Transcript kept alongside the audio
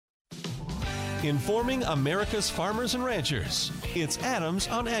informing America's farmers and ranchers. It's Adams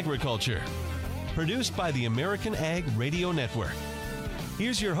on Agriculture, produced by the American Ag Radio Network.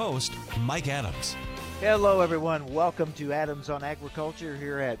 Here's your host, Mike Adams. Hello, everyone. Welcome to Adams on Agriculture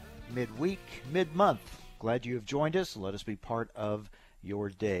here at midweek, mid-month. Glad you have joined us. Let us be part of your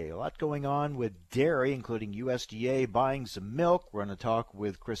day. A lot going on with dairy, including USDA buying some milk. We're going to talk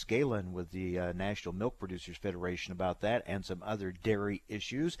with Chris Galen with the National Milk Producers Federation about that and some other dairy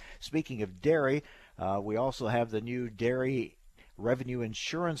issues. Speaking of dairy, we also have the new dairy revenue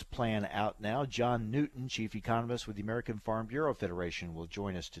insurance plan out now. John Newton, chief economist with the American Farm Bureau Federation, will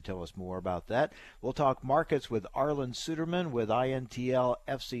join us to tell us more about that. We'll talk markets with Arlan Suderman with INTL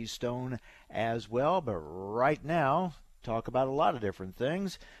FC Stone as well. But right now, talk about a lot of different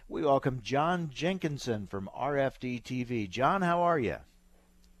things. We welcome John Jenkinson from RFD TV. John, how are you?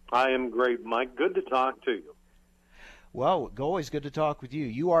 I am great, Mike. Good to talk to you. Well, always good to talk with you.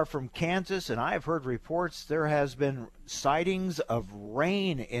 You are from Kansas, and I have heard reports there has been sightings of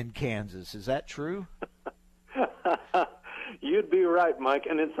rain in Kansas. Is that true? You'd be right, Mike.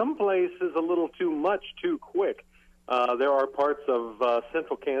 And in some places, a little too much, too quick. There are parts of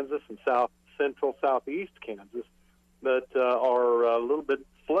central Kansas and central southeast Kansas that are a little bit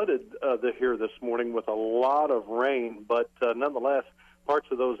flooded here this morning with a lot of rain. But nonetheless, parts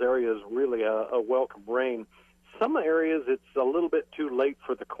of those areas really a welcome rain. Some areas it's a little bit too late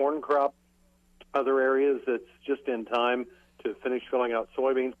for the corn crop. Other areas it's just in time to finish filling out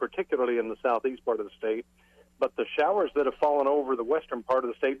soybeans, particularly in the southeast part of the state. But the showers that have fallen over the western part of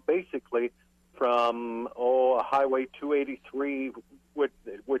the state, basically from Highway 283,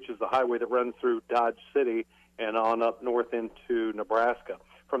 which is the highway that runs through Dodge City, and on up north into Nebraska.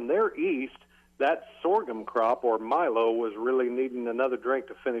 From there east, that sorghum crop, or milo, was really needing another drink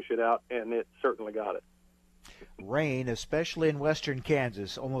to finish it out, and it certainly got it. Rain, especially in western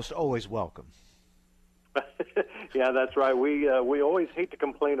Kansas, almost always welcome. Yeah, that's right. We always hate to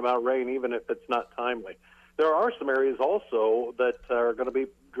complain about rain, even if it's not timely. There are some areas also that are going to be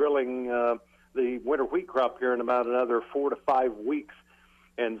drilling the winter wheat crop here in about another 4 to 5 weeks.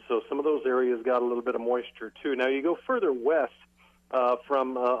 And so some of those areas got a little bit of moisture, too. Now, you go further west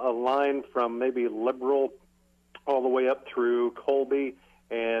from a line from maybe Liberal all the way up through Colby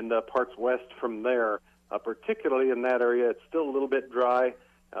and parts west from there. Particularly in that area, it's still a little bit dry.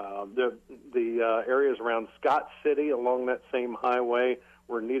 The areas around Scott City along that same highway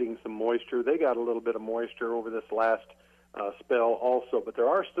were needing some moisture. They got a little bit of moisture over this last spell also. But there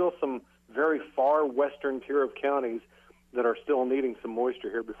are still some very far western tier of counties that are still needing some moisture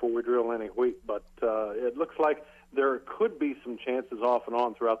here before we drill any wheat. But it looks like there could be some chances off and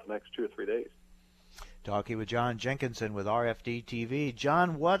on throughout the next 2 or 3 days. Talking with John Jenkinson with RFD TV.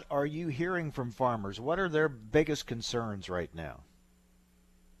 John, what are you hearing from farmers? What are their biggest concerns right now?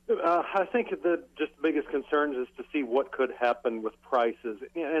 I think the biggest concerns is to see what could happen with prices.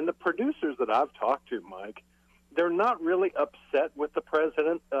 And the producers that I've talked to, Mike, they're not really upset with the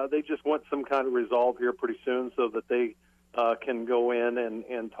president. They just want some kind of resolve here pretty soon so that they can go in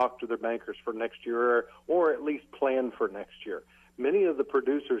and talk to their bankers for next year or at least plan for next year. Many of the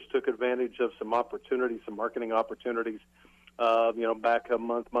producers took advantage of some opportunities, some marketing opportunities, back a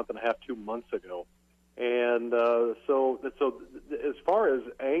month and a half, 2 months ago. And so as far as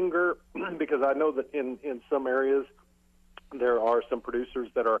anger, because I know that in some areas there are some producers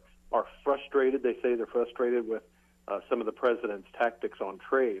that are frustrated. They say they're frustrated with some of the president's tactics on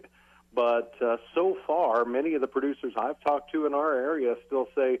trade. But so far, many of the producers I've talked to in our area still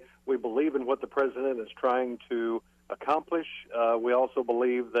say we believe in what the president is trying to accomplish. We also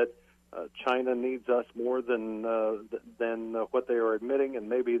believe that China needs us more than what they are admitting, and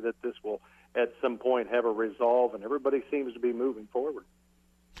maybe that this will at some point have a resolve, and everybody seems to be moving forward.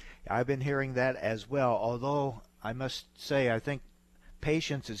 I've been hearing that as well, although I must say I think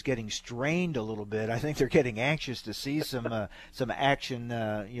patience is getting strained a little bit. I think they're getting anxious to see some action,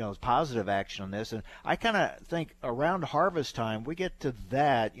 positive action on this. And I kind of think around harvest time we get to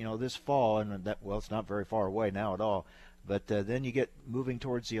that, this fall, and it's not very far away now at all. But then you get moving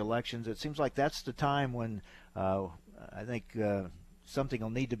towards the elections. It seems like that's the time when I think something will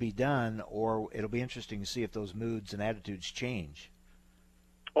need to be done, or it'll be interesting to see if those moods and attitudes change.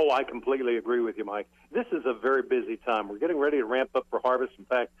 Oh, I completely agree with you, Mike. This is a very busy time. We're getting ready to ramp up for harvest. In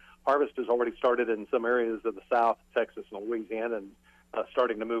fact, harvest has already started in some areas of the South, Texas and Louisiana, and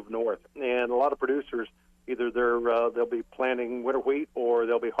starting to move north. And a lot of producers, either they'll be planting winter wheat or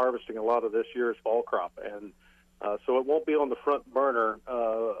they'll be harvesting a lot of this year's fall crop. And so it won't be on the front burner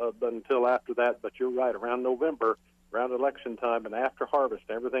until after that. But you're right, around November, around election time and after harvest,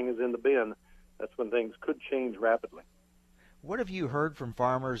 everything is in the bin. That's when things could change rapidly. What have you heard from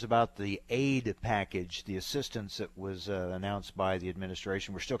farmers about the aid package, the assistance that was announced by the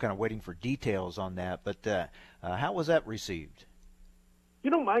administration? We're still kind of waiting for details on that, but how was that received?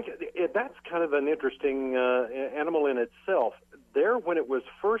 You know, Mike, that's kind of an interesting animal in itself. There, when it was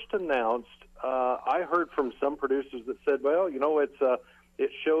first announced, I heard from some producers that said, well, you know, it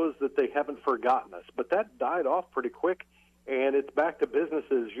shows that they haven't forgotten us. But that died off pretty quick, and it's back to business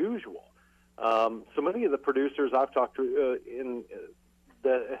as usual. So many of the producers I've talked to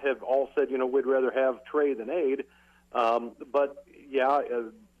that have all said, you know, we'd rather have trade than aid. But yeah,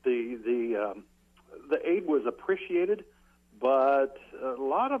 the aid was appreciated, but a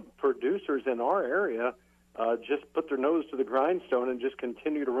lot of producers in our area just put their nose to the grindstone and just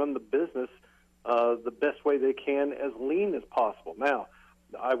continue to run the business the best way they can, as lean as possible. Now,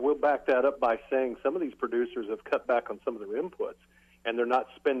 I will back that up by saying some of these producers have cut back on some of their inputs, and they're not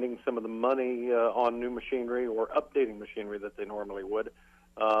spending some of the money on new machinery or updating machinery that they normally would.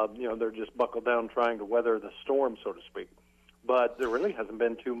 You know, they're just buckled down trying to weather the storm, so to speak. But there really hasn't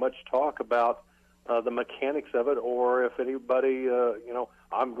been too much talk about the mechanics of it, or if anybody, you know,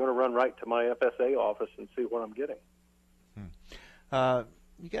 I'm going to run right to my FSA office and see what I'm getting.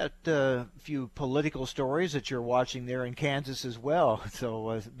 You got a few political stories that you're watching there in Kansas as well,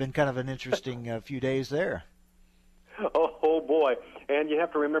 so it's been kind of an interesting few days there. Oh, boy. And you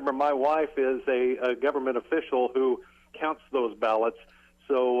have to remember, my wife is a government official who counts those ballots,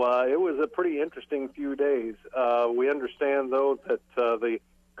 so it was a pretty interesting few days. We understand, though, that the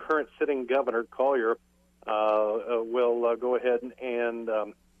current sitting governor, Collier, will go ahead and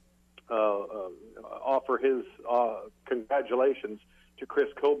offer his congratulations to Chris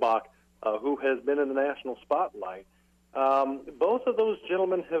Kobach, who has been in the national spotlight. Both of those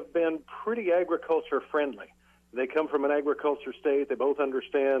gentlemen have been pretty agriculture friendly. They come from an agriculture state. They both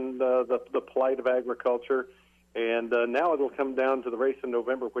understand the plight of agriculture. And now it'll come down to the race in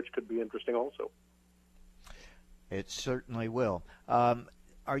November, which could be interesting also. It certainly will.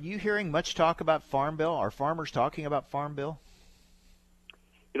 Are you hearing much talk about Farm Bill? Are farmers talking about Farm Bill?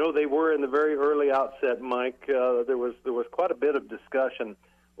 You know, they were in the very early outset, Mike. There was quite a bit of discussion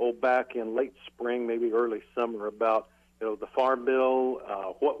back in late spring, maybe early summer, about, you know, the Farm Bill,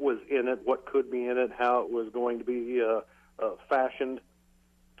 what was in it, what could be in it, how it was going to be fashioned.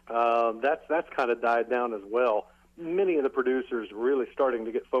 That's kind of died down as well. Many of the producers really starting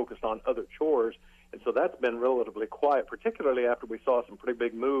to get focused on other chores, and so that's been relatively quiet, particularly after we saw some pretty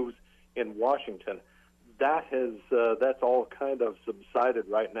big moves in Washington. That's all kind of subsided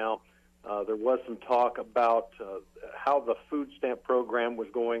right now. There was some talk about how the food stamp program was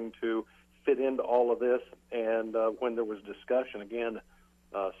going to fit into all of this, and when there was discussion again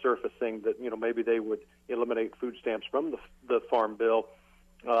surfacing that, you know, maybe they would eliminate food stamps from the Farm Bill,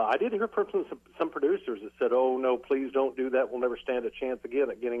 I did hear from some producers that said, "Oh no, please don't do that. We'll never stand a chance again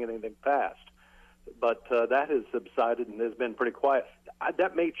at getting anything passed." But that has subsided and has been pretty quiet.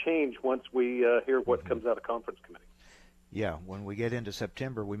 That may change once we hear what comes out of conference committee. Yeah, when we get into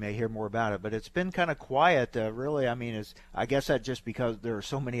September, we may hear more about it. But it's been kind of quiet, really. I mean, I guess that's just because there are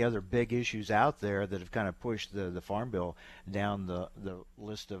so many other big issues out there that have kind of pushed the Farm Bill down the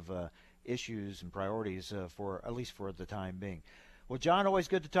list of issues and priorities for at least for the time being. Well, John, always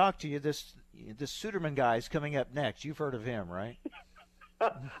good to talk to you. This Suderman guy is coming up next. You've heard of him, right?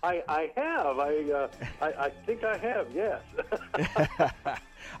 I have. I think I have, yes.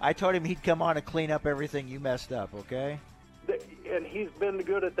 I told him he'd come on and clean up everything you messed up, okay? And he's been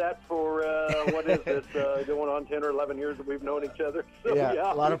good at that for, what is this, going on 10 or 11 years that we've known each other. So,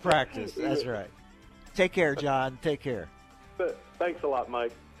 yeah, a lot of practice. That's right. Take care, John. Take care. Thanks a lot,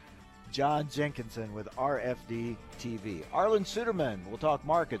 Mike. John Jenkinson with RFD TV. Arlan Suderman will talk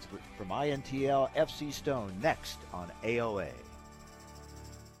markets from INTL FC Stone next on AOA.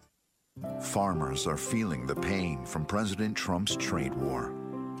 Farmers are feeling the pain from President Trump's trade war.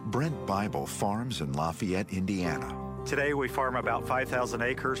 Brent Bible farms in Lafayette, Indiana. Today we farm about 5,000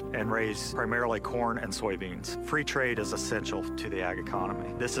 acres and raise primarily corn and soybeans. Free trade is essential to the ag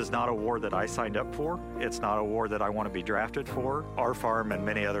economy. This is not a war that I signed up for. It's not a war that I want to be drafted for. Our farm and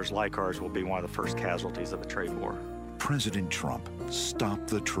many others like ours will be one of the first casualties of a trade war. President Trump, stop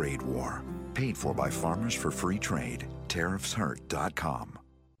the trade war. Paid for by Farmers for Free Trade. TariffsHurt.com.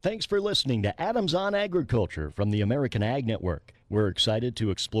 Thanks for listening to Adams on Agriculture from the American Ag Network. We're excited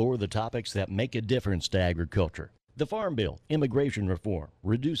to explore the topics that make a difference to agriculture. The Farm Bill, immigration reform,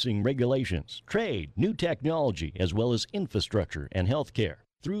 reducing regulations, trade, new technology, as well as infrastructure and health care.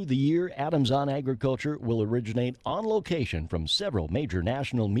 Through the year, Adams on Agriculture will originate on location from several major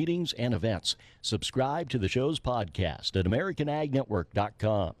national meetings and events. Subscribe to the show's podcast at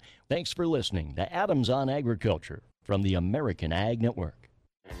AmericanAgNetwork.com. Thanks for listening to Adams on Agriculture from from the American Ag Network.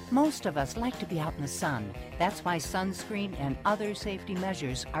 Most of us like to be out in the sun. That's why sunscreen and other safety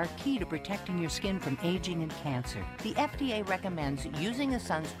measures are key to protecting your skin from aging and cancer. The FDA recommends using a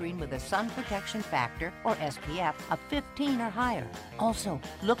sunscreen with a sun protection factor, or SPF, of 15 or higher. Also,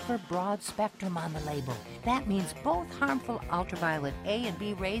 look for broad spectrum on the label. That means both harmful ultraviolet A and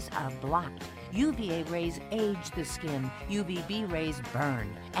B rays are blocked. UVA rays age the skin, UVB rays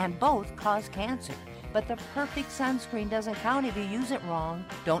burn, and both cause cancer. But the perfect sunscreen doesn't count if you use it wrong.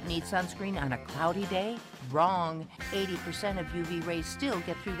 Don't need sunscreen on a cloudy day? Wrong. 80% of UV rays still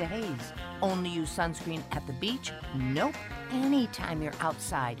get through the haze. Only use sunscreen at the beach? Nope. Anytime you're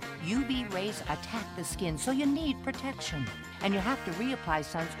outside, UV rays attack the skin, so you need protection. And you have to reapply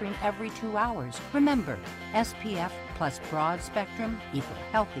sunscreen every 2 hours. Remember, SPF plus broad spectrum equal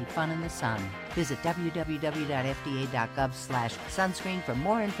healthy fun in the sun. Visit www.fda.gov/sunscreen for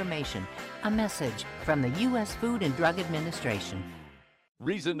more information. A message from the U.S. Food and Drug Administration.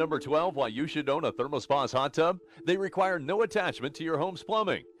 Reason number 12 why you should own a ThermoSpa's hot tub? They require no attachment to your home's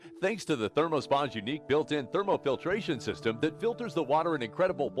plumbing. Thanks to the ThermoSpa's unique built-in thermofiltration system that filters the water an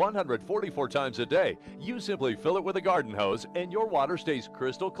incredible 144 times a day, you simply fill it with a garden hose and your water stays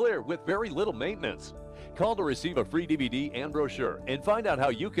crystal clear with very little maintenance. Call to receive a free DVD and brochure and find out how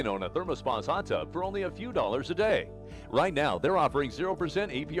you can own a ThermoSpa's hot tub for only a few dollars a day. Right now, they're offering 0%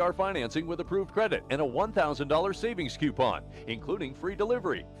 APR financing with approved credit and a $1,000 savings coupon, including free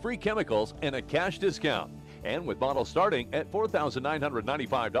delivery, free chemicals, and a cash discount. And with models starting at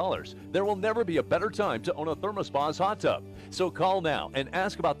 $4,995, there will never be a better time to own a ThermoSpa's hot tub. So call now and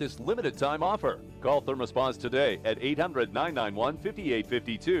ask about this limited time offer. Call ThermoSpa's today at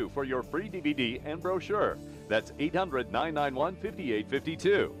 800-991-5852 for your free DVD and brochure. That's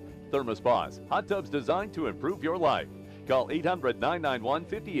 800-991-5852. ThermoSpa's, hot tubs designed to improve your life. Call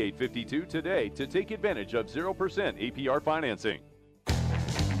 800-991-5852 today to take advantage of 0% APR financing.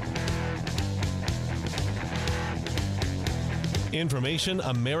 Information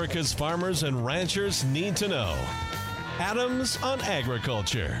America's farmers and ranchers need to know. Adams on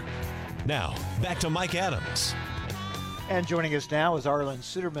Agriculture. Now, back to Mike Adams. And joining us now is Arlan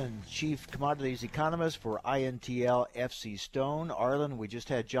Suderman, Chief Commodities Economist for INTL FC Stone. Arlan, we just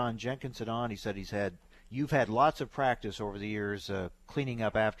had John Jenkinson on. He said you've had lots of practice over the years cleaning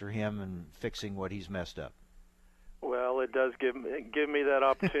up after him and fixing what he's messed up. Well, it does give me that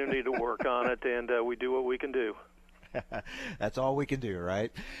opportunity to work on it, and we do what we can do. That's all we can do,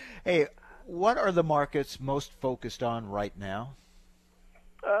 right? Hey, what are the markets most focused on right now?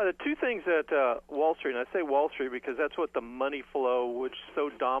 The two things at Wall Street, and I say Wall Street because that's what the money flow, which so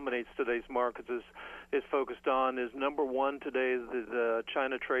dominates today's markets, is focused on, is number one today is the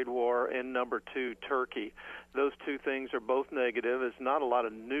China trade war, and number two, Turkey. Those two things are both negative. There's not a lot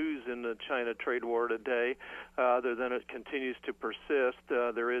of news in the China trade war today, other than it continues to persist.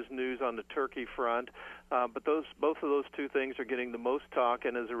 There is news on the Turkey front, but both of those two things are getting the most talk,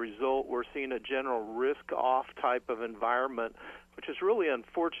 and as a result, we're seeing a general risk-off type of environment, which is really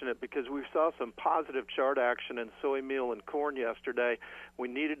unfortunate because we saw some positive chart action in soy meal and corn yesterday. We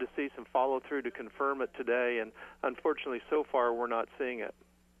needed to see some follow-through to confirm it today, and unfortunately, so far, we're not seeing it.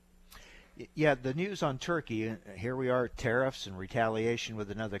 Yeah, the news on Turkey, here we are, tariffs and retaliation with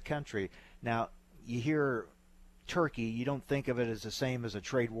another country. Now, you hear Turkey, you don't think of it as the same as a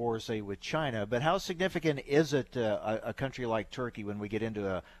trade war, say, with China, but how significant is it, a country like Turkey, when we get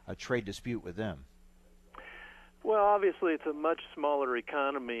into a trade dispute with them? Well, obviously, it's a much smaller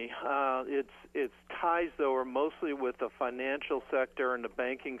economy. Its ties, though, are mostly with the financial sector and the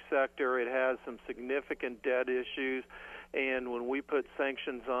banking sector. It has some significant debt issues, and when we put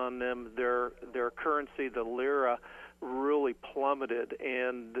sanctions on them, their currency, the lira, really plummeted,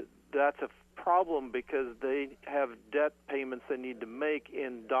 and that's a problem because they have debt payments they need to make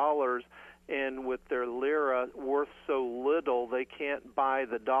in dollars, and with their lira worth so little, they can't buy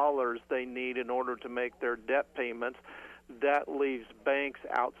the dollars they need in order to make their debt payments. That leaves banks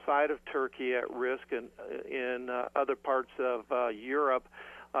outside of Turkey at risk and in other parts of Europe.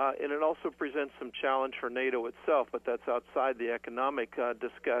 And it also presents some challenge for NATO itself, but that's outside the economic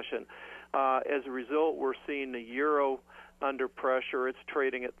discussion. As a result, we're seeing the euro under pressure. It's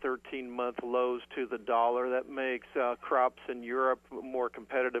trading at 13-month lows to the dollar. That makes crops in Europe more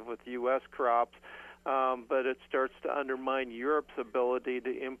competitive with U.S. crops, but it starts to undermine Europe's ability to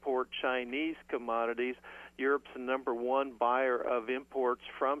import Chinese commodities. Europe's the number one buyer of imports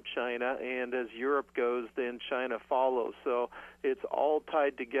from China, and as Europe goes, then China follows. So it's all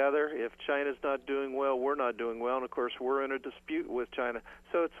tied together. If China's not doing well, we're not doing well, and of course we're in a dispute with China.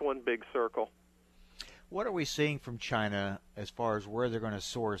 So it's one big circle. What are we seeing from China as far as where they're going to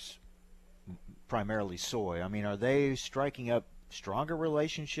source primarily soy. I mean, are they striking up stronger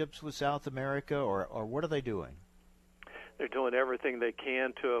relationships with South America, or what are they doing? They're doing everything they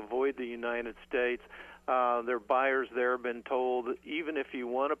can to avoid the United States. Their buyers there have been told, even if you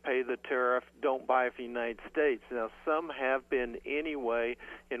want to pay the tariff, don't buy from the United States. Now, some have been anyway,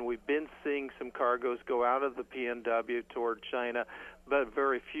 and we've been seeing some cargoes go out of the PNW toward China, but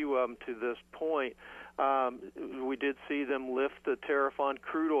very few of them to this point. We did see them lift the tariff on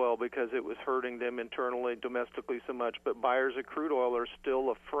crude oil because it was hurting them internally, domestically so much. But buyers of crude oil are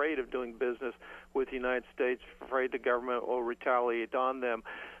still afraid of doing business with the United States, afraid the government will retaliate on them.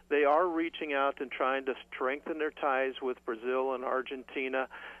 They are reaching out and trying to strengthen their ties with Brazil and Argentina,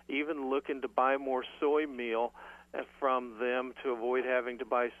 even looking to buy more soy meal from them to avoid having to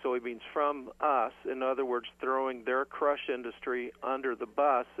buy soybeans from us. In other words, throwing their crush industry under the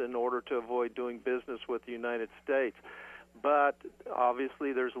bus in order to avoid doing business with the United States. But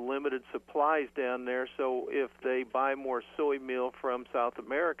obviously there's limited supplies down there, so if they buy more soy meal from South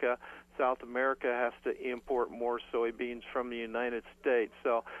America has to import more soybeans from the United States.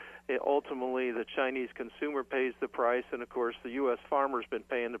 So ultimately, the Chinese consumer pays the price, and of course, the U.S. farmer's been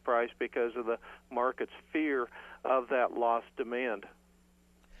paying the price because of the market's fear of that lost demand.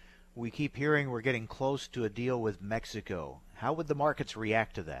 We keep hearing we're getting close to a deal with Mexico. How would the markets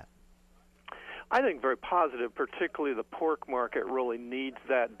react to that? I think very positive, particularly the pork market really needs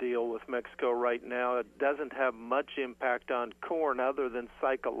that deal with Mexico right now. It doesn't have much impact on corn other than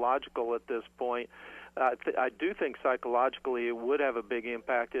psychological at this point. I do think psychologically it would have a big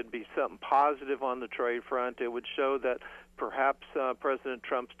impact. It'd be something positive on the trade front. It would show that perhaps President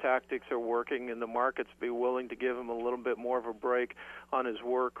Trump's tactics are working and the markets be willing to give him a little bit more of a break on his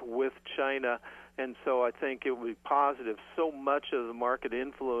work with China. And so I think it would be positive. So much of the market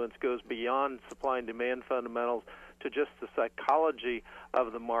influence goes beyond supply and demand fundamentals to just the psychology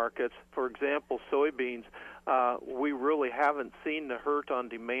of the markets. For example, soybeans, we really haven't seen the hurt on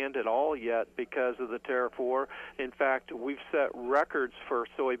demand at all yet because of the tariff war. In fact, we've set records for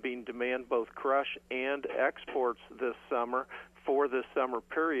soybean demand, both crush and exports this summer for this summer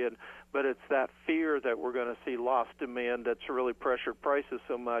period. But it's that fear that we're going to see lost demand that's really pressured prices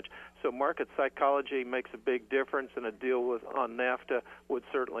so much. So market psychology makes a big difference, and a deal on NAFTA would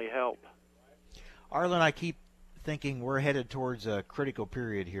certainly help. Arlan, I keep thinking we're headed towards a critical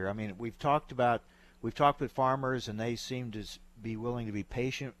period here. I mean, we've talked with farmers, and they seem to be willing to be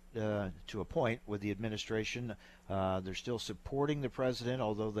patient to a point with the administration. They're still supporting the president,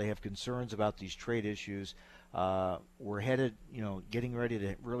 although they have concerns about these trade issues. We're headed, getting ready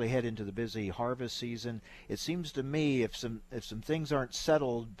to really head into the busy harvest season. It seems to me if some things aren't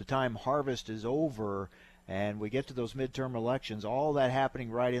settled, the time harvest is over, and we get to those midterm elections, all that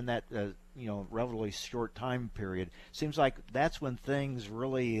happening right in that relatively short time period, seems like that's when things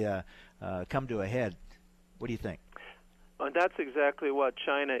really come to a head. What do you think? That's exactly what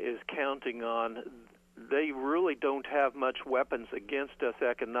China is counting on. They really don't have much weapons against us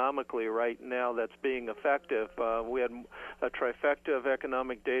economically right now that's being effective. We had a trifecta of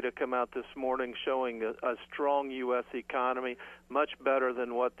economic data come out this morning showing a strong U.S. economy, much better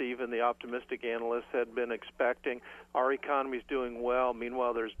than what even the optimistic analysts had been expecting. Our economy is doing well.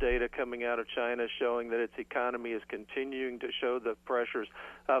 Meanwhile, there's data coming out of China showing that its economy is continuing to show the pressures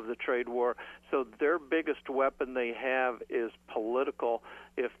of the trade war. So their biggest weapon they have is political.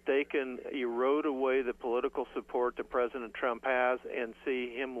 If they can erode away the political support that President Trump has and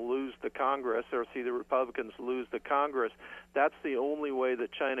see him lose the Congress, or see the Republicans lose the Congress, that's the only way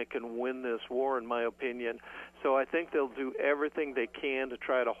that China can win this war, in my opinion. So I think they'll do everything they can to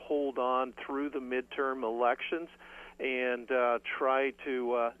try to hold on through the midterm elections and try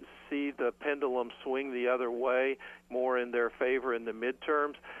to see the pendulum swing the other way, more in their favor in the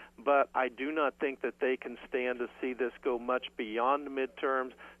midterms. But I do not think that they can stand to see this go much beyond the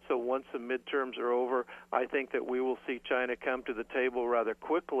midterms. So once the midterms are over, I think that we will see China come to the table rather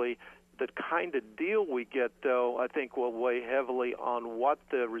quickly. The kind of deal we get, though, I think will weigh heavily on what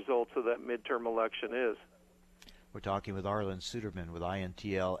the results of that midterm election is. We're talking with Arlan Suderman with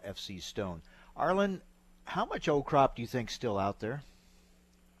INTL FC Stone. Arlan, how much old crop do you think is still out there?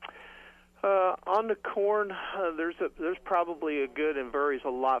 On the corn, there's probably a good, and varies a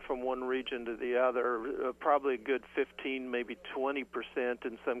lot from one region to the other, probably a good 15, maybe 20%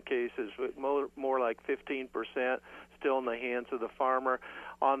 in some cases, but more like 15% still in the hands of the farmer.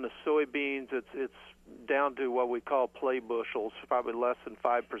 On the soybeans, it's down to what we call play bushels, probably less than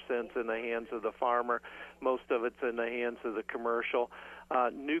 5% in the hands of the farmer. Most of it's in the hands of the commercial.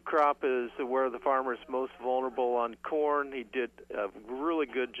 New crop is where the farmer is most vulnerable on corn. He did a really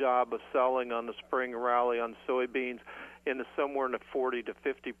good job of selling on the spring rally on soybeans, and is somewhere in the 40 to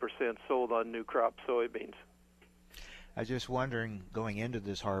 50% sold on new crop soybeans. I was just wondering, going into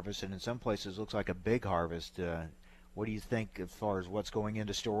this harvest, and in some places looks like a big harvest, what do you think as far as what's going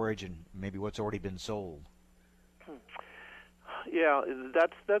into storage and maybe what's already been sold? Yeah,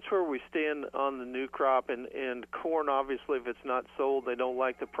 that's where we stand on the new crop, and corn, obviously, if it's not sold, they don't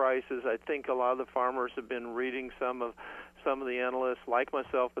like the prices. I think a lot of the farmers have been reading some of the analysts, like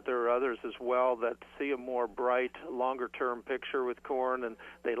myself, but there are others as well, that see a more bright, longer-term picture with corn, and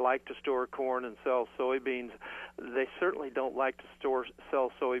they like to store corn and sell soybeans. They certainly don't like to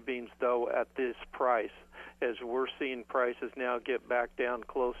sell soybeans, though, at this price, as we're seeing prices now get back down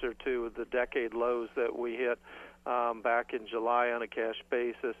closer to the decade lows that we hit back in July on a cash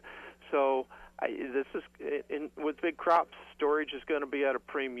basis. So with big crops, storage is going to be at a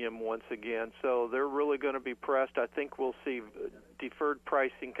premium once again. So they're really going to be pressed. I think we'll see deferred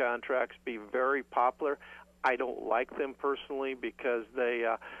pricing contracts be very popular. I don't like them personally because they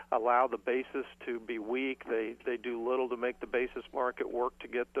allow the basis to be weak. They do little to make the basis market work to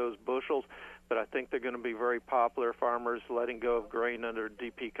get those bushels, but I think they're going to be very popular, farmers letting go of grain under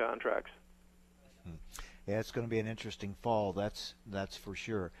DP contracts. Yeah, it's going to be an interesting fall, that's for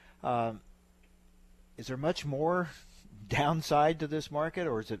sure. Is there much more downside to this market,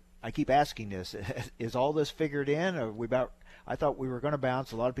 or is it, I keep asking this, is all this figured in? Or I thought we were going to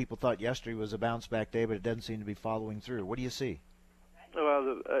bounce. A lot of people thought yesterday was a bounce back day, but it doesn't seem to be following through. What do you see?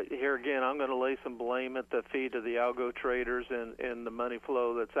 Well, here again, I'm going to lay some blame at the feet of the algo traders and the money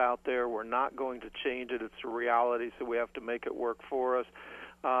flow that's out there. We're not going to change it. It's a reality, so we have to make it work for us.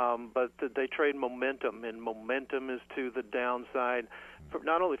 But they trade momentum, and momentum is to the downside,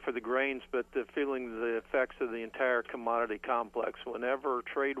 not only for the grains, but feeling the effects of the entire commodity complex. Whenever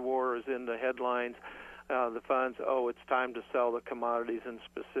trade war is in the headlines, the funds, it's time to sell the commodities, and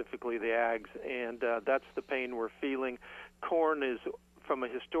specifically the ags, and that's the pain we're feeling. Corn is, from a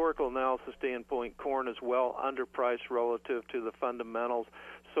historical analysis standpoint, corn is well underpriced relative to the fundamentals.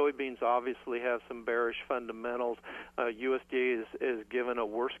 Soybeans obviously have some bearish fundamentals. USDA is given a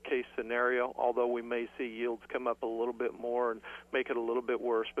worst-case scenario, although we may see yields come up a little bit more and make it a little bit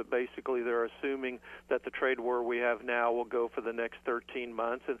worse. But basically, they're assuming that the trade war we have now will go for the next 13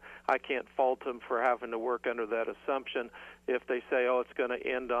 months, and I can't fault them for having to work under that assumption. If they say, it's going to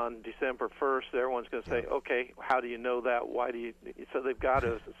end on December 1st, everyone's going to say, okay, how do you know that? Why do you? So they've got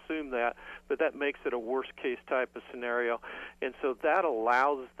to assume that, but that makes it a worst-case type of scenario. And so that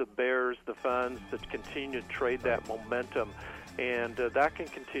allows the bears, the funds, to continue to trade that momentum, and that can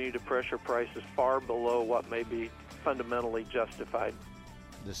continue to pressure prices far below what may be fundamentally justified.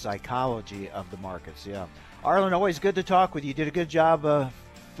 The psychology of the markets, yeah. Arlan, always good to talk with you. You did a good job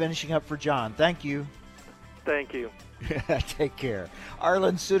finishing up for John. Thank you. Thank you. Take care.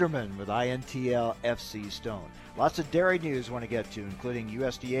 Arlan Suderman with INTL FC Stone. Lots of dairy news I want to get to, including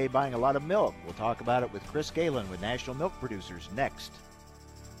USDA buying a lot of milk. We'll talk about it with Chris Galen with National Milk Producers next.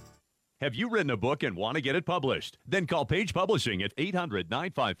 Have you written a book and want to get it published? Then call Page Publishing at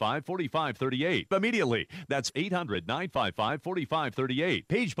 800-955-4538 immediately. That's 800-955-4538.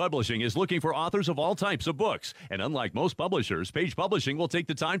 Page Publishing is looking for authors of all types of books. And unlike most publishers, Page Publishing will take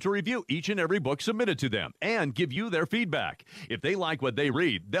the time to review each and every book submitted to them and give you their feedback. If they like what they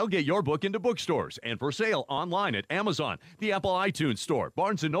read, they'll get your book into bookstores and for sale online at Amazon, the Apple iTunes Store,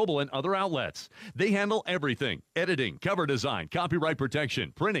 Barnes & Noble, and other outlets. They handle everything: editing, cover design, copyright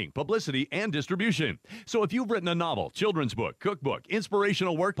protection, printing, publicity, and distribution. So if you've written a novel, children's book, cookbook,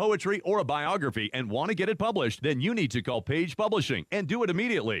 inspirational work, poetry, or a biography and want to get it published, then you need to call Page Publishing and do it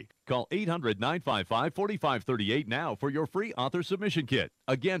immediately. Call 800-955-4538 now for your free author submission kit.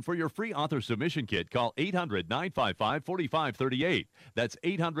 Again, for your free author submission kit, call 800-955-4538. That's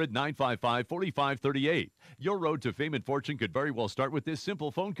 800-955-4538. Your road to fame and fortune could very well start with this simple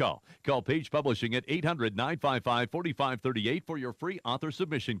phone call. Call Page Publishing at 800-955-4538 for your free author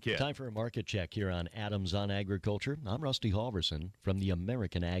submission kit. Time for a market check here on Adams on Agriculture. I'm Rusty Halverson from the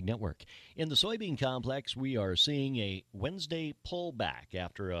American Ag Network. In the soybean complex, we are seeing a Wednesday pullback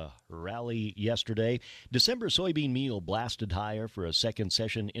after a rally yesterday. December soybean meal blasted higher for a second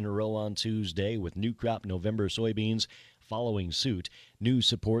session in a row on Tuesday, with new crop November soybeans following suit. New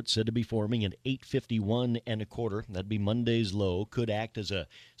support said to be forming at 851 1/4. That'd be Monday's low. Could act as a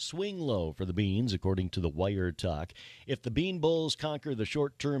swing low for the beans, according to the Wire Talk. If the bean bulls conquer the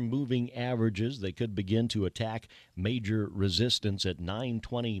short-term moving averages, they could begin to attack major resistance at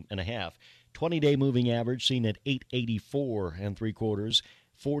 920 1/2. 20-day moving average seen at 884 3/4.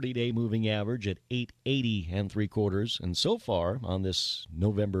 40-day moving average at 880 3/4. And so far on this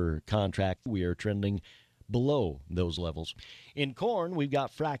November contract, we are trending below those levels. In corn, we've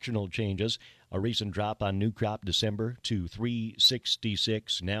got fractional changes. A recent drop on new crop December to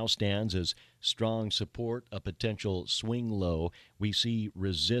 366 now stands as strong support, a potential swing low. We see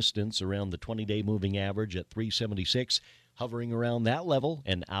resistance around the 20-day moving average at 376, hovering around that level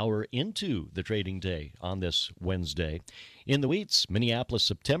an hour into the trading day on this Wednesday. In the wheats, Minneapolis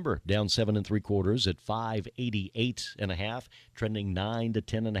September down 7 3/4 at 588.5, trending 9 to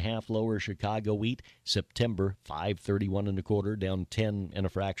 10.5 lower. Chicago wheat September 531 1/4, down 10 and a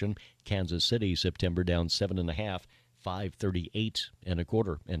fraction. Kansas City September down 7.5, 538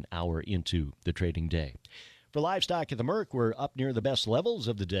 1/4, an hour into the trading day. For livestock at the Merc, we're up near the best levels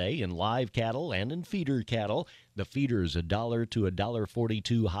of the day in live cattle and in feeder cattle. The feeders $1 to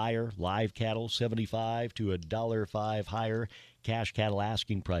 $1.42 higher. Live cattle $75 to $1.05 higher. Cash cattle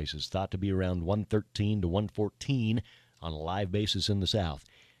asking prices thought to be around $113 to $114 on a live basis in the South.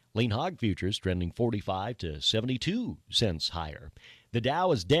 Lean hog futures trending 45 to 72 cents higher. The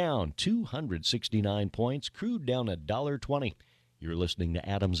Dow is down 269 points. Crude down $1.20. You're listening to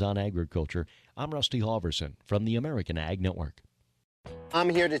Adams on Agriculture. I'm Rusty Halverson from the American Ag Network. I'm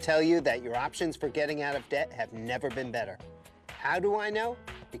here to tell you that your options for getting out of debt have never been better. How do I know?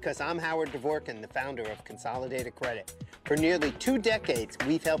 Because I'm Howard Dvorkin, the founder of Consolidated Credit. For nearly 2 decades,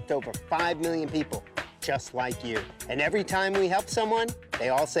 we've helped over 5 million people just like you. And every time we help someone, they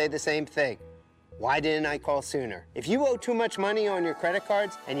all say the same thing. Why didn't I call sooner? If you owe too much money on your credit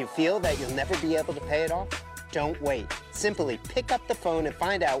cards and you feel that you'll never be able to pay it off, don't wait. Simply pick up the phone and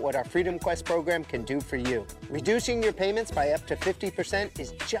find out what our Freedom Quest program can do for you. Reducing your payments by up to 50%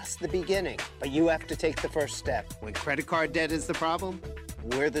 is just the beginning, but you have to take the first step. When credit card debt is the problem,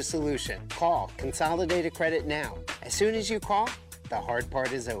 we're the solution. Call Consolidated Credit now. As soon as you call, the hard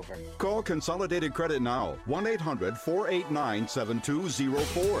part is over. Call Consolidated Credit now.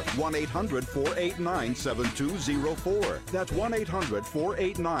 1-800-489-7204. 1-800-489-7204. That's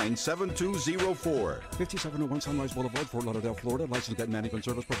 1-800-489-7204. 5701 Sunrise Boulevard, Fort Lauderdale, Florida. Licensed debt management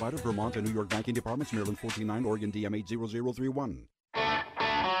service provider, Vermont and New York banking departments, Maryland 149, Oregon DM 80031.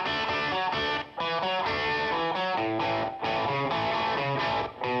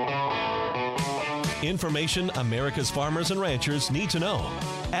 Information America's farmers and ranchers need to know.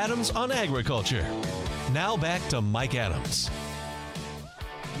 Adams on Agriculture. Now back to Mike Adams.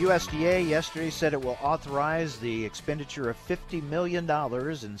 USDA yesterday said it will authorize the expenditure of $50 million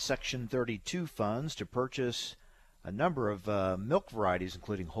in Section 32 funds to purchase a number of milk varieties,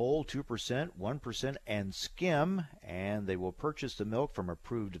 including whole, 2%, 1%, and skim. And they will purchase the milk from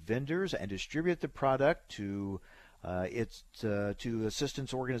approved vendors and distribute the product to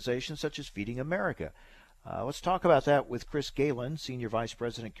assistance organizations such as Feeding America. Let's talk about that with Chris Galen, Senior Vice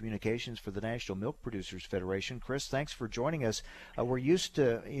President Communications for the National Milk Producers Federation. Chris, thanks for joining us. We're used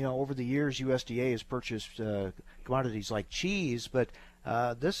to, over the years, USDA has purchased commodities like cheese, but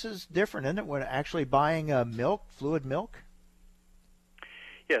this is different, isn't it? We're actually buying milk, fluid milk?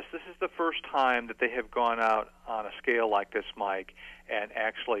 Yes, this is the first time that they have gone out on a scale like this, Mike, and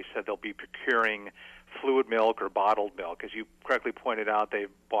actually said they'll be procuring fluid milk or bottled milk. As you correctly pointed out, they've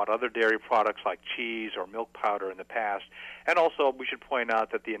bought other dairy products like cheese or milk powder in the past. And also, we should point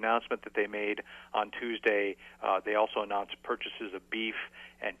out that the announcement that they made on Tuesday, they also announced purchases of beef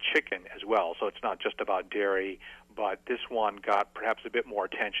and chicken as well. So it's not just about dairy, but this one got perhaps a bit more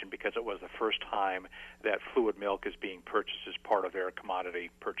attention because it was the first time that fluid milk is being purchased as part of their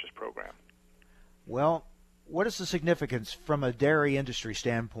commodity purchase program. Well, what is the significance from a dairy industry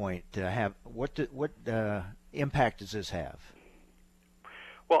standpoint to have? What impact does this have?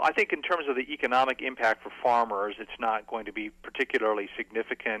 Well, I think in terms of the economic impact for farmers, it's not going to be particularly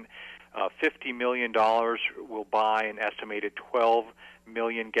significant. $50 million will buy an estimated 12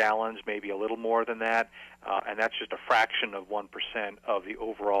 million gallons, maybe a little more than that, and that's just a fraction of 1% of the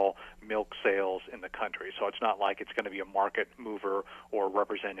overall milk sales in the country. So it's not like it's going to be a market mover or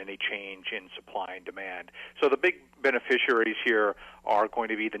represent any change in supply and demand. So the big beneficiaries here are going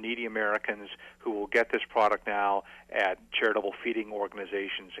to be the needy Americans who will get this product now at charitable feeding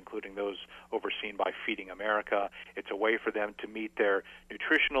organizations, including those overseen by Feeding America. It's a way for them to meet their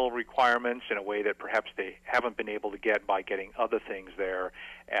nutritional requirements in a way that perhaps they haven't been able to get by getting other things there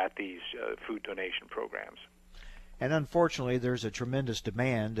at these food donation programs. And unfortunately, there's a tremendous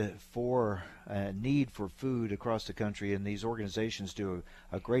demand for need for food across the country, and these organizations do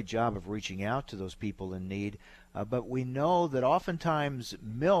a great job of reaching out to those people in need. But we know that oftentimes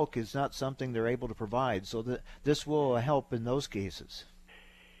milk is not something they're able to provide, so that this will help in those cases.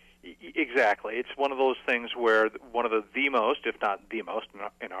 Exactly. It's one of those things where one of the most, if not the most,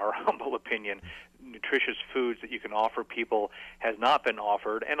 in our humble opinion, nutritious foods that you can offer people has not been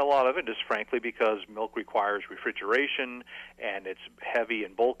offered, and a lot of it is frankly because milk requires refrigeration, and it's heavy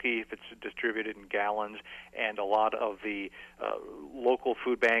and bulky if it's distributed in gallons, and a lot of the local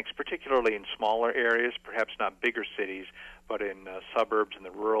food banks, particularly in smaller areas, perhaps not bigger cities, but in suburbs and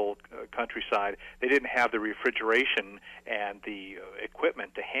the rural countryside, they didn't have the refrigeration and the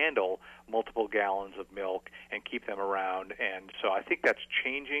equipment to handle multiple gallons of milk and keep them around. And so I think that's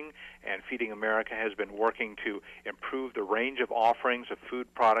changing, and Feeding America has been working to improve the range of offerings of food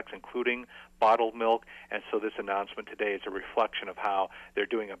products, including bottled milk. And so this announcement today is a reflection of how they're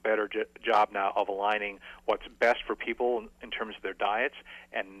doing a better job now of aligning what's best for people in terms of their diets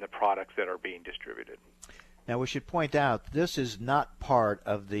and the products that are being distributed. Now, we should point out this is not part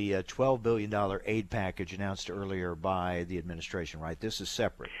of the $12 billion aid package announced earlier by the administration, right? This is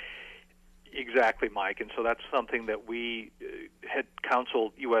separate. Exactly, Mike. And so that's something that we had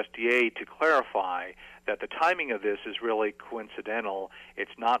counseled USDA to clarify, that the timing of this is really coincidental.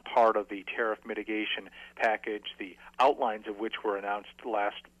 It's not part of the tariff mitigation package, the outlines of which were announced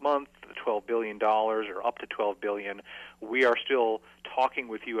last month, the $12 billion or up to $12 billion. We are still talking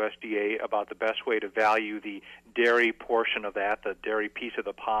with USDA about the best way to value the dairy portion of that, the dairy piece of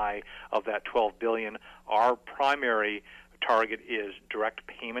the pie of that $12 billion. Our primary target is direct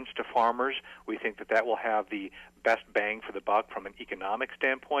payments to farmers. We think that that will have the best bang for the buck from an economic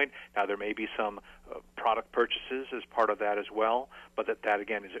standpoint. Now, there may be some product purchases as part of that as well, but that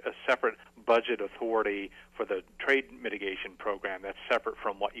again, is a separate budget authority for the trade mitigation program that's separate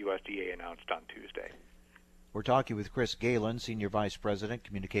from what USDA announced on Tuesday. We're talking with Chris Galen, Senior Vice President,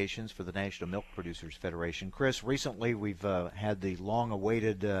 Communications for the National Milk Producers Federation. Chris, recently we've had the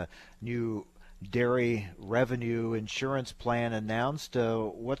long-awaited new dairy revenue insurance plan announced.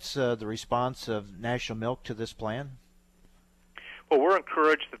 What's the response of National Milk to this plan? Well, we're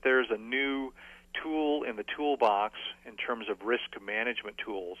encouraged that there's a new tool in the toolbox in terms of risk management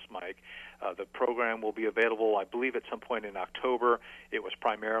tools, Mike. The program will be available, I believe, at some point in October. It was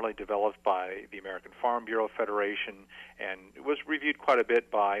primarily developed by the American Farm Bureau Federation, and it was reviewed quite a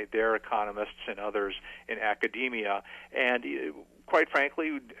bit by their economists and others in academia. And quite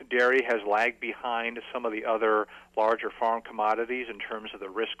frankly, dairy has lagged behind some of the other larger farm commodities in terms of the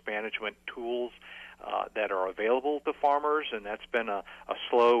risk management tools that are available to farmers, and that's been a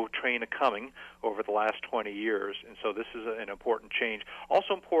slow train coming over the last 20 years, and so this is an important change.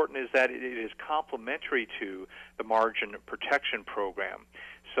 Also important is that it is complementary to the margin protection program.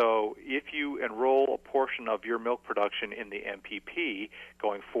 So if you enroll a portion of your milk production in the MPP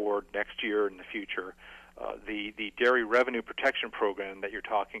going forward next year and in the future, the Dairy Revenue Protection Program that you're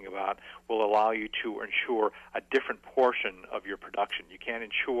talking about will allow you to insure a different portion of your production. You can't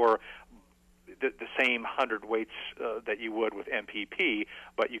insure the same 100 weights that you would with MPP,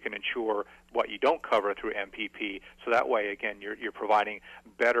 but you can insure what you don't cover through MPP. So that way, again, you're providing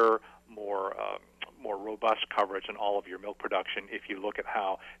better, more robust coverage on all of your milk production if you look at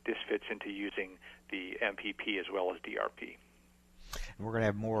how this fits into using the MPP as well as DRP. And we're going to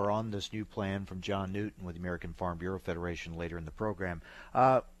have more on this new plan from John Newton with the American Farm Bureau Federation later in the program.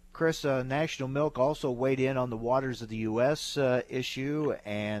 Chris, National Milk also weighed in on the Waters of the U.S. Issue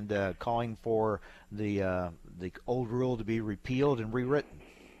and calling for the old rule to be repealed and rewritten.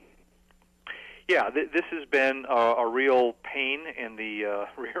 Yeah, this has been a real pain in the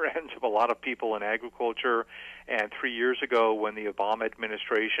rear ends of a lot of people in agriculture. And 3 years ago, when the Obama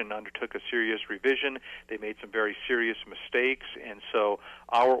administration undertook a serious revision, they made some very serious mistakes. And so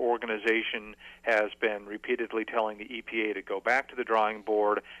our organization has been repeatedly telling the EPA to go back to the drawing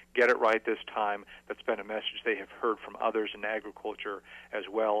board, get it right this time. That's been a message they have heard from others in agriculture as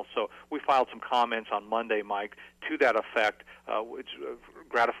well. So we filed some comments on Monday, Mike, to that effect. It's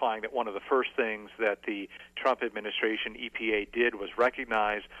gratifying that one of the first things that the Trump administration, EPA, did was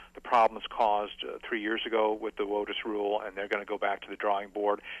recognize the problems caused 3 years ago with the WOTUS rule, and they're going to go back to the drawing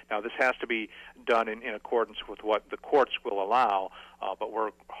board. Now, this has to be done in accordance with what the courts will allow, but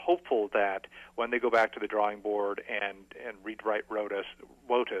we're hopeful that when they go back to the drawing board and rewrite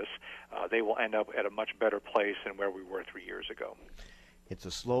WOTUS, they will end up at a much better place than where we were 3 years ago. It's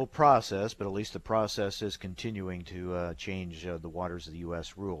a slow process, but at least the process is continuing to change the Waters of the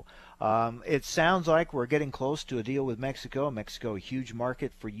U.S. rule. It sounds like we're getting close to a deal with Mexico. Mexico, a huge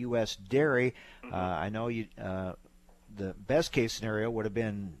market for U.S. dairy. I know the best case scenario would have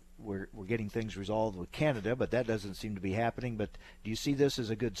been we're getting things resolved with Canada, but that doesn't seem to be happening. But do you see this as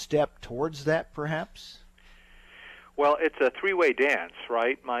a good step towards that, perhaps? Well, it's a three-way dance,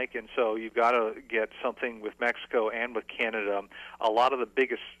 right, Mike? And so you've got to get something with Mexico and with Canada. A lot of the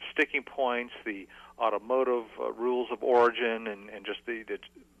biggest sticking points, the automotive rules of origin and just the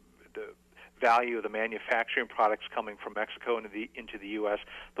value of the manufacturing products coming from Mexico into the U.S.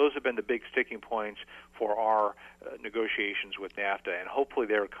 Those have been the big sticking points for our negotiations with NAFTA, and hopefully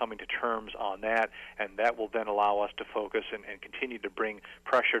they're coming to terms on that, and that will then allow us to focus and continue to bring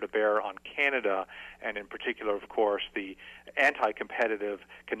pressure to bear on Canada, and in particular, of course, the anti-competitive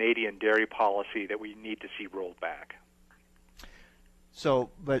Canadian dairy policy that we need to see rolled back. So,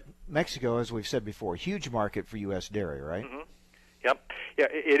 but Mexico, as we've said before, huge market for U.S. dairy, right? Mm-hmm. Yep. Yeah,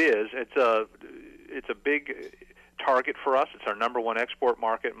 it is. It's a big target for us. It's our number one export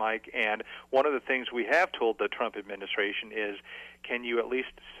market, Mike. And one of the things we have told the Trump administration is, can you at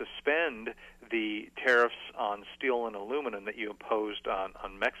least suspend the tariffs on steel and aluminum that you imposed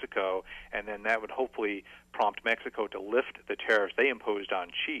on Mexico, and then that would hopefully prompt Mexico to lift the tariffs they imposed on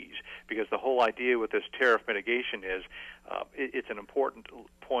cheese. Because the whole idea with this tariff mitigation is it's an important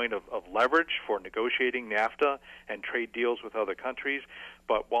point of leverage for negotiating NAFTA and trade deals with other countries.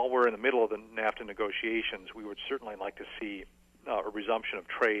 But while we're in the middle of the NAFTA negotiations, we would certainly like to see a resumption of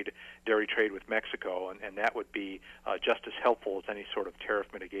dairy trade with Mexico, and that would be just as helpful as any sort of tariff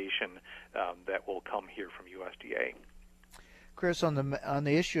mitigation that will come here from USDA. Chris, on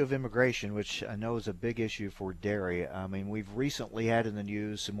the issue of immigration, which I know is a big issue for dairy, I mean, we've recently had in the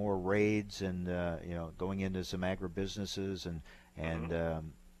news some more raids and going into some agribusinesses, and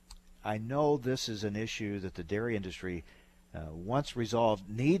I know this is an issue that the dairy industry once resolved,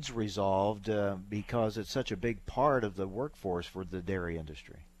 needs resolved because it's such a big part of the workforce for the dairy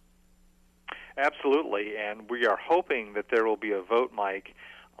industry. Absolutely, and we are hoping that there will be a vote, Mike,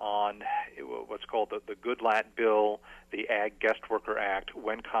 on what's called the Goodlatte Bill, the Ag Guest Worker Act,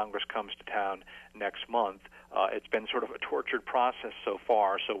 when Congress comes to town next month. It's been sort of a tortured process so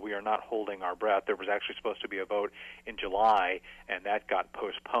far, so we are not holding our breath. There was actually supposed to be a vote in July, and that got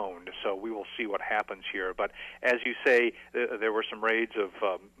postponed, so we will see what happens here. But as you say, there were some raids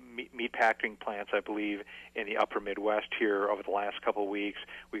of meat packing plants, I believe, in the upper Midwest here over the last couple of weeks.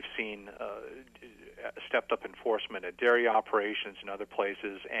 We've seen stepped up enforcement at dairy operations and other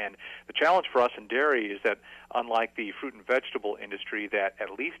places. And the challenge for us in dairy is that unlike the fruit and vegetable industry that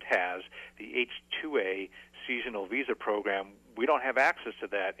at least has the H-2A seasonal visa program, we don't have access to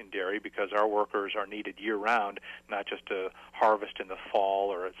that in dairy because our workers are needed year-round, not just to harvest in the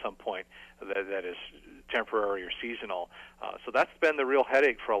fall or at some point that is temporary or seasonal. So that's been the real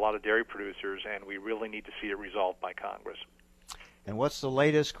headache for a lot of dairy producers, and we really need to see it resolved by Congress. And what's the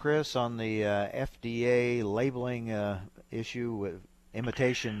latest, Chris, on the FDA labeling issue with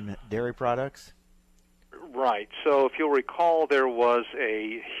imitation dairy products? Right. So if you'll recall, there was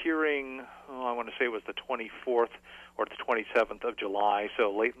a hearing, I want to say it was the 24th or the 27th of July,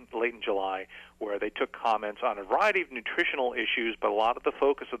 so late in July, where they took comments on a variety of nutritional issues, but a lot of the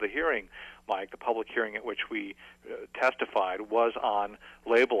focus of the hearing, Mike, the public hearing at which we testified, was on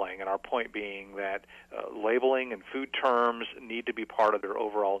labeling, and our point being that labeling and food terms need to be part of their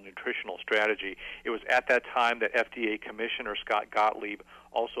overall nutritional strategy. It was at that time that FDA Commissioner Scott Gottlieb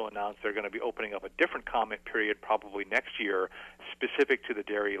also announced they're going to be opening up a different comment period probably next year specific to the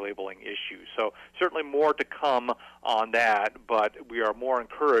dairy labeling issue. So certainly more to come on that, but we are more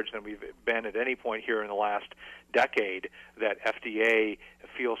encouraged than we've been at any point here in the last decade that FDA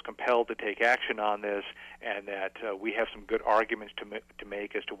feels compelled to take action on this, and that we have some good arguments to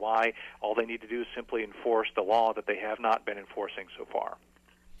make as to why all they need to do is simply enforce the law that they have not been enforcing so far.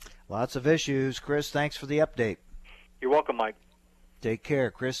 Lots of issues. Chris, thanks for the update. You're welcome, Mike. Take care.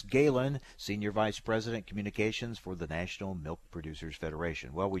 Chris Galen, Senior Vice President, Communications for the National Milk Producers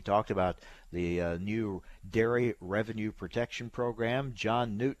Federation. Well, we talked about the new Dairy Revenue Protection Program.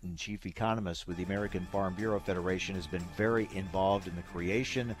 John Newton, Chief Economist with the American Farm Bureau Federation, has been very involved in the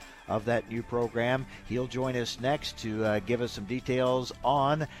creation of that new program. He'll join us next to give us some details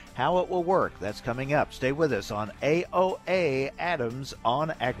on how it will work. That's coming up. Stay with us on AOA Adams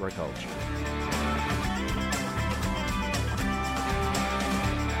on Agriculture.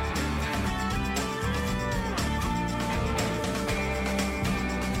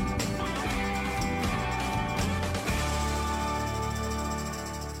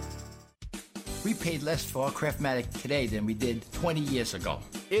 We paid less for our Craftmatic today than we did 20 years ago.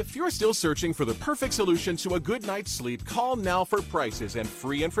 If you're still searching for the perfect solution to a good night's sleep, call now for prices and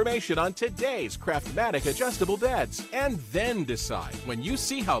free information on today's Craftmatic adjustable beds. And then decide when you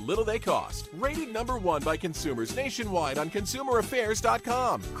see how little they cost. Rated #1 by consumers nationwide on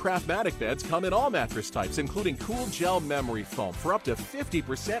ConsumerAffairs.com. Craftmatic beds come in all mattress types, including cool gel memory foam for up to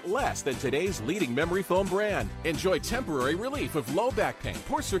 50% less than today's leading memory foam brand. Enjoy temporary relief of low back pain,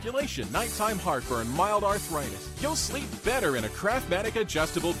 poor circulation, nighttime heartburn, mild arthritis. You'll sleep better in a Craftmatic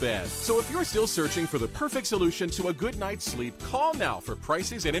adjustable adjustable bed. So if you're still searching for the perfect solution to a good night's sleep, call now for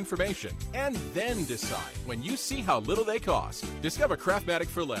prices and information, and then decide when you see how little they cost. Discover Craftmatic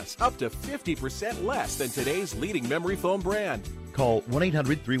for less, up to 50% less than today's leading memory foam brand. Call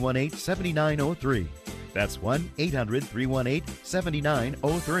 1-800-318-7903. That's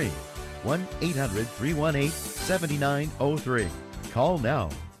 1-800-318-7903. 1-800-318-7903. Call now.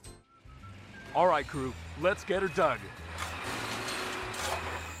 All right, crew, let's get her dug.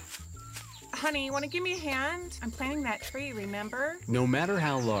 Honey, you want to give me a hand? I'm planting that tree, remember? No matter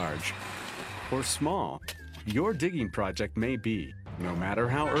how large or small your digging project may be, no matter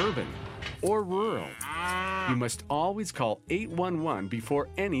how urban or rural, you must always call 811 before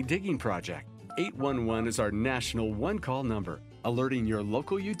any digging project. 811 is our national one-call number, alerting your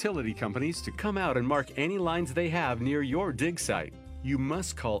local utility companies to come out and mark any lines they have near your dig site. You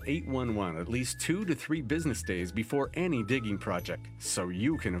must call 811 at least 2 to 3 business days before any digging project, so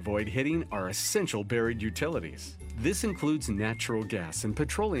you can avoid hitting our essential buried utilities. This includes natural gas and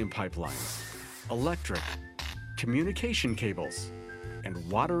petroleum pipelines, electric, communication cables, and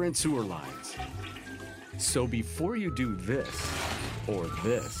water and sewer lines. So before you do this or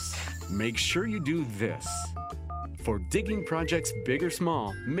this, make sure you do this. For digging projects big or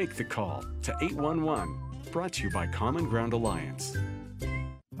small, make the call to 811. Brought to you by Common Ground Alliance.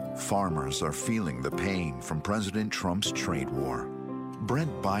 Farmers are feeling the pain from President Trump's trade war.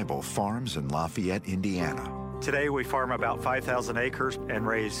 Brent Bible farms in Lafayette, Indiana. Today we farm about 5,000 acres and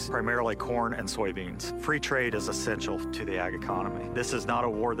raise primarily corn and soybeans. Free trade is essential to the ag economy. This is not a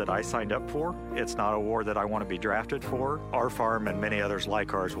war that I signed up for. It's not a war that I want to be drafted for. Our farm and many others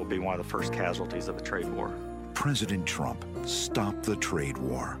like ours will be one of the first casualties of a trade war. President Trump, stop the trade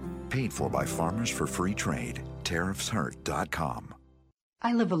war. Paid for by Farmers for Free Trade. TariffsHurt.com.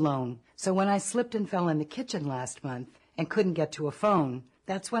 I live alone, so when I slipped and fell in the kitchen last month and couldn't get to a phone,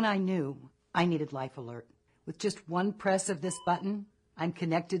 that's when I knew I needed Life Alert. With just one press of this button, I'm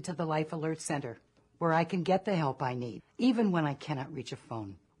connected to the Life Alert Center, where I can get the help I need, even when I cannot reach a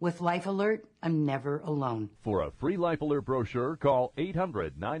phone. With Life Alert, I'm never alone. For a free Life Alert brochure, call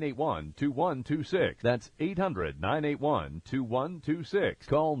 800-981-2126. That's 800-981-2126.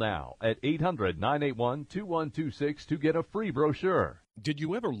 Call now at 800-981-2126 to get a free brochure. Did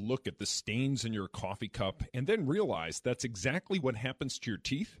you ever look at the stains in your coffee cup and then realize that's exactly what happens to your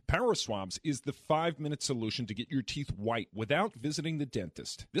teeth? Power Swabs is the 5-minute solution to get your teeth white without visiting the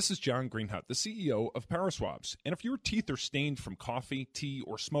dentist. This is John Greenhut, the CEO of Power Swabs. And if your teeth are stained from coffee, tea,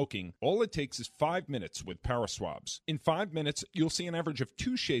 or smoking, all it takes is 5 minutes with Power Swabs. In 5 minutes, you'll see an average of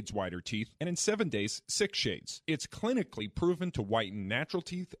 2 shades whiter teeth, and in 7 days, 6 shades. It's clinically proven to whiten natural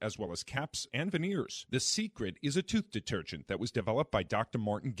teeth as well as caps and veneers. The secret is a tooth detergent that was developed by Dr.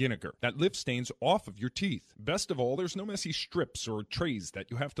 Martin Ginniger that lifts stains off of your teeth. Best of all, there's no messy strips or trays that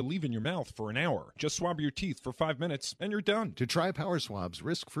you have to leave in your mouth for an hour. Just swab your teeth for 5 minutes and you're done. To try Power Swabs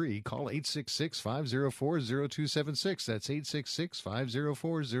risk-free, call 866-504-0276. That's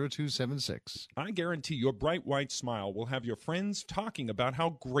 866-504-0276. I guarantee your bright white smile will have your friends talking about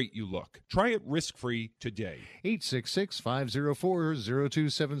how great you look. Try it risk-free today.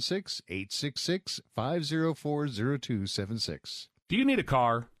 866-504-0276. 866-504-0276. Do you need a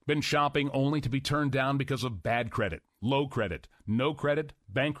car? Been shopping only to be turned down because of bad credit, low credit, no credit,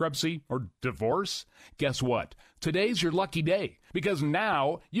 bankruptcy, or divorce? Guess what? Today's your lucky day, because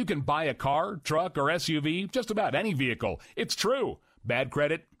now you can buy a car, truck, or SUV, just about any vehicle. It's true. Bad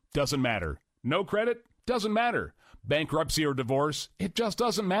credit doesn't matter. No credit doesn't matter. Bankruptcy or divorce, it just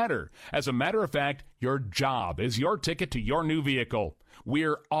doesn't matter. As a matter of fact, your job is your ticket to your new vehicle.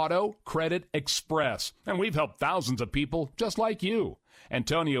 We're Auto Credit Express, and we've helped thousands of people just like you.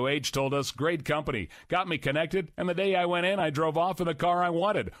 Antonio H. told us, great company, got me connected, and the day I went in, I drove off in the car I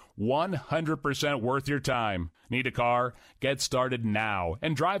wanted. 100% worth your time. Need a car? Get started now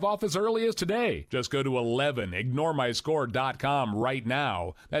and drive off as early as today. Just go to 11ignoremyscore.com right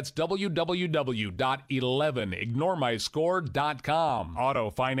now. That's www.11ignoremyscore.com. Auto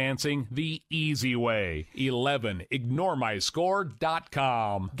financing the easy way.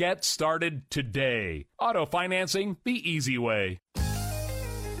 11ignoremyscore.com. Get started today. Auto financing the easy way.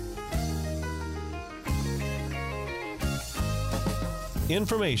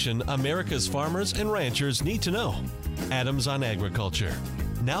 Information America's farmers and ranchers need to know. Adams on Agriculture.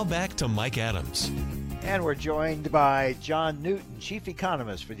 Now back to Mike Adams. And we're joined by John Newton, Chief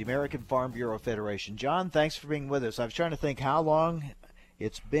Economist for the American Farm Bureau Federation. John, thanks for being with us. I was trying to think how long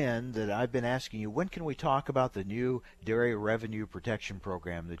it's been that I've been asking you, when can we talk about the new Dairy Revenue Protection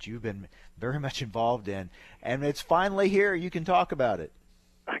Program that you've been very much involved in? And it's finally here. You can talk about it.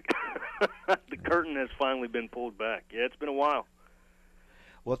 The curtain has finally been pulled back. Yeah, it's been a while.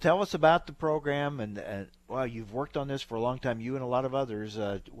 Well, tell us about the program, and well, you've worked on this for a long time, you and a lot of others.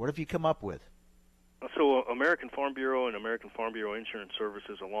 What have you come up with? So American Farm Bureau and American Farm Bureau Insurance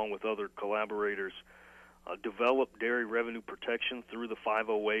Services, along with other collaborators, developed dairy revenue protection through the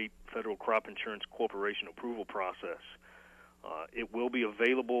 508 Federal Crop Insurance Corporation approval process. It will be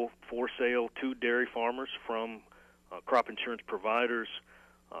available for sale to dairy farmers from crop insurance providers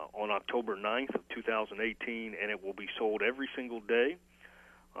on October 9th of 2018, and it will be sold every single day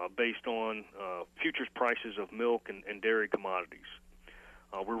based on futures prices of milk and dairy commodities.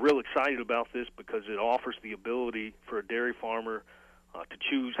 We're real excited about this because it offers the ability for a dairy farmer to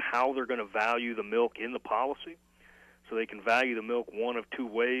choose how they're going to value the milk in the policy. So they can value the milk one of two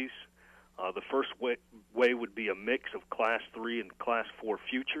ways. The first way would be a mix of Class 3 and Class 4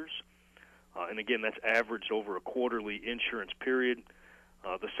 futures. And again, that's averaged over a quarterly insurance period.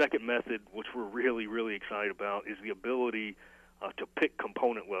 The second method, which we're really, really excited about, is the ability to pick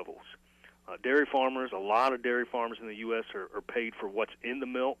component levels. Dairy farmers, a lot of dairy farmers in the U.S. are paid for what's in the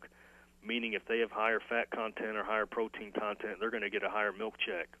milk, meaning if they have higher fat content or higher protein content, they're going to get a higher milk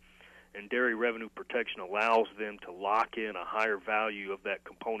check. And dairy revenue protection allows them to lock in a higher value of that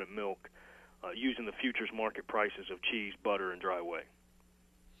component milk using the futures market prices of cheese, butter, and dry whey.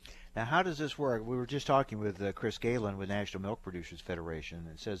 Now, how does this work? We were just talking with Chris Galen with National Milk Producers Federation.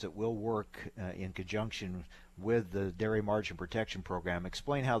 It says it will work in conjunction with the Dairy Margin Protection Program.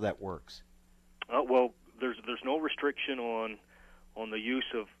 Explain how that works. Well, there's no restriction on the use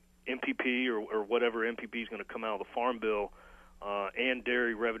of MPP or whatever MPP is going to come out of the Farm Bill and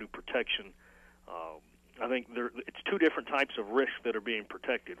dairy revenue protection. I think it's two different types of risks that are being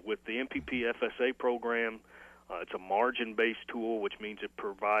protected. With the MPP FSA program, it's a margin-based tool, which means it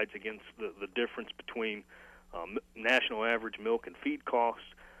provides against the difference between national average milk and feed costs,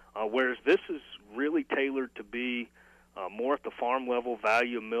 whereas this is really tailored to be more at the farm level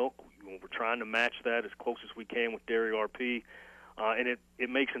value of milk. We're trying to match that as close as we can with Dairy RP, and it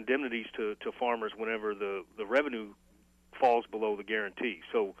makes indemnities to farmers whenever the revenue falls below the guarantee.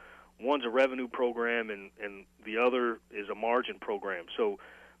 So one's a revenue program and the other is a margin program. So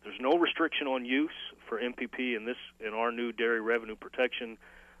there's no restriction on use for MPP in our new dairy revenue protection.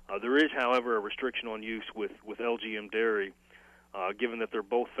 There is, however, a restriction on use with LGM Dairy, given that they're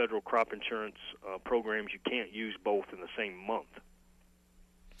both federal crop insurance programs. You can't use both in the same month.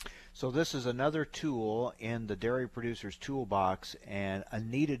 So this is another tool in the dairy producer's toolbox, and a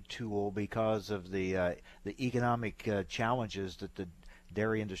needed tool because of the economic challenges that the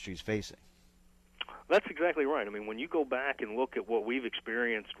dairy industry is facing. That's exactly right. I mean, when you go back and look at what we've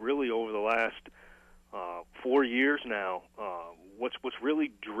experienced really over the last 4 years now, what's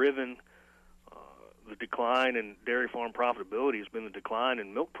really driven the decline in dairy farm profitability has been the decline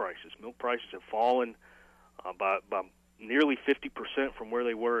in milk prices. Milk prices have fallen by nearly 50% from where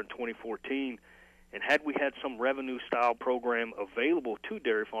they were in 2014. And had we had some revenue-style program available to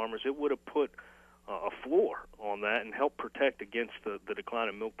dairy farmers, it would have put a floor on that and helped protect against the decline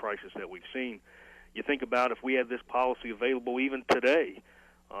in milk prices that we've seen. You think about if we had this policy available even today,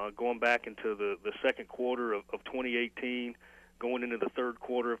 going back into the second quarter of 2018, going into the third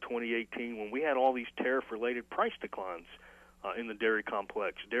quarter of 2018, when we had all these tariff-related price declines in the dairy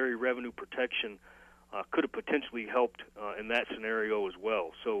complex, dairy revenue protection could have potentially helped in that scenario as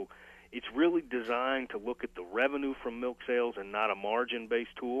well. So it's really designed to look at the revenue from milk sales and not a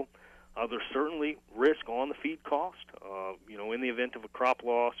margin-based tool. There's certainly risk on the feed cost. In the event of a crop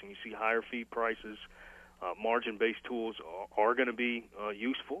loss and you see higher feed prices, margin-based tools are going to be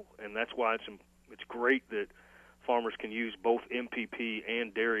useful, and that's why it's great that farmers can use both MPP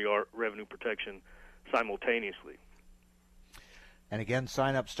and dairy revenue protection simultaneously. And again,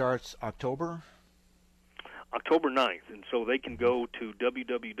 sign-up starts October 9th, and so they can go to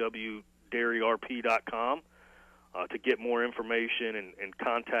www.dairyrp.com to get more information and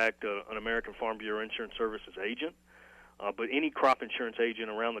contact an American Farm Bureau Insurance Services agent. But any crop insurance agent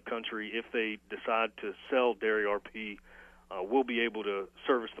around the country, if they decide to sell Dairy RP, will be able to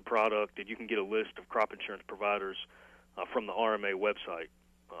service the product, and you can get a list of crop insurance providers from the RMA website.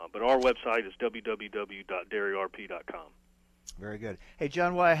 But our website is www.dairyrp.com. Very good. Hey,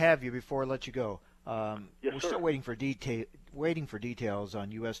 John, while I have you, before I let you go, Yes, we're sir. still waiting for details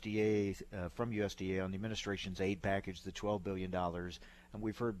on USDA from USDA on the administration's aid package, the $12 billion, and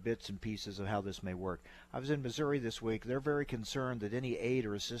we've heard bits and pieces of how this may work. I was in Missouri this week. They're very concerned that any aid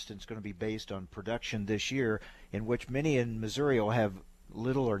or assistance is going to be based on production this year, in which many in Missouri will have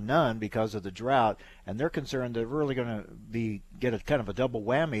little or none because of the drought, and they're concerned they're really going to get a kind of a double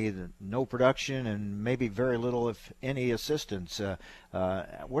whammy, no production and maybe very little, if any, assistance.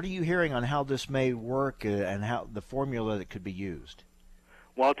 What are you hearing on how this may work and how the formula that could be used?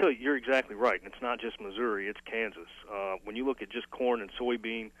 Well, I'll tell you, you're exactly right. And it's not just Missouri, it's Kansas. When you look at just corn and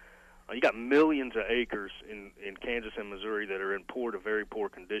soybean, you got millions of acres in Kansas and Missouri that are in poor to very poor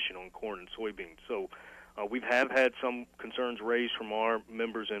condition on corn and soybeans. So we have had some concerns raised from our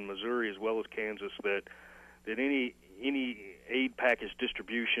members in Missouri as well as Kansas that any aid package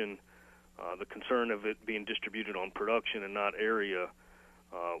distribution, the concern of it being distributed on production and not area,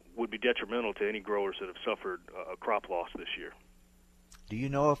 would be detrimental to any growers that have suffered a crop loss this year. Do you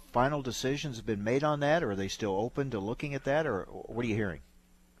know if final decisions have been made on that, or are they still open to looking at that, or what are you hearing?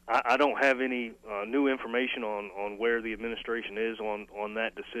 I don't have any new information on where the administration is on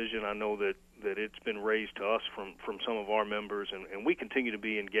that decision. I know that it's been raised to us from some of our members, and we continue to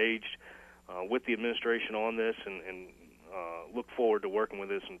be engaged with the administration on this and look forward to working with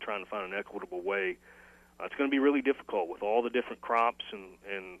this and trying to find an equitable way. It's going to be really difficult with all the different crops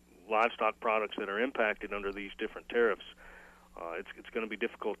and livestock products that are impacted under these different tariffs. It's going to be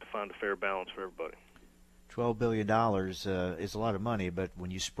difficult to find a fair balance for everybody. $12 billion is a lot of money, but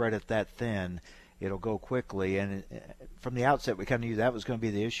when you spread it that thin, it'll go quickly. And from the outset, we kind of knew that was going to be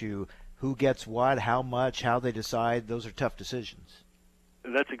the issue. Who gets what, how much, how they decide, those are tough decisions.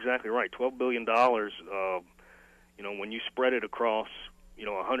 That's exactly right. $12 billion, when you spread it across,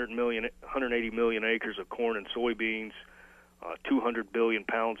 180 million acres of corn and soybeans, 200 billion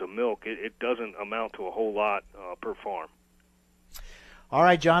pounds of milk, it doesn't amount to a whole lot per farm. All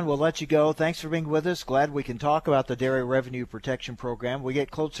right, John, we'll let you go. Thanks for being with us. Glad we can talk about the Dairy Revenue Protection Program. We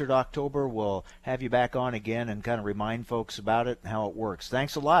get closer to October, we'll have you back on again and kind of remind folks about it and how it works.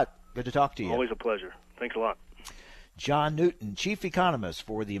 Thanks a lot. Good to talk to you. Always a pleasure. Thanks a lot. John Newton, Chief Economist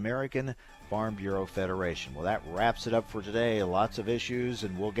for the American Farm Bureau Federation. Well, that wraps it up for today. Lots of issues,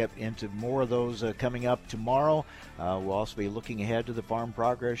 and we'll get into more of those coming up tomorrow. We'll also be looking ahead to the Farm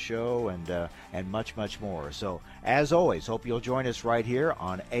Progress Show and much, much more. So, as always, hope you'll join us right here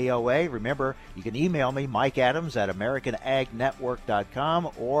on AOA. Remember, you can email me, Mike Adams, at AmericanAgNetwork.com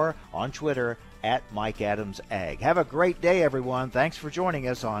or on Twitter at Mike Adams Ag. Have a great day, everyone. Thanks for joining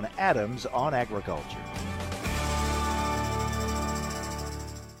us on Adams on Agriculture.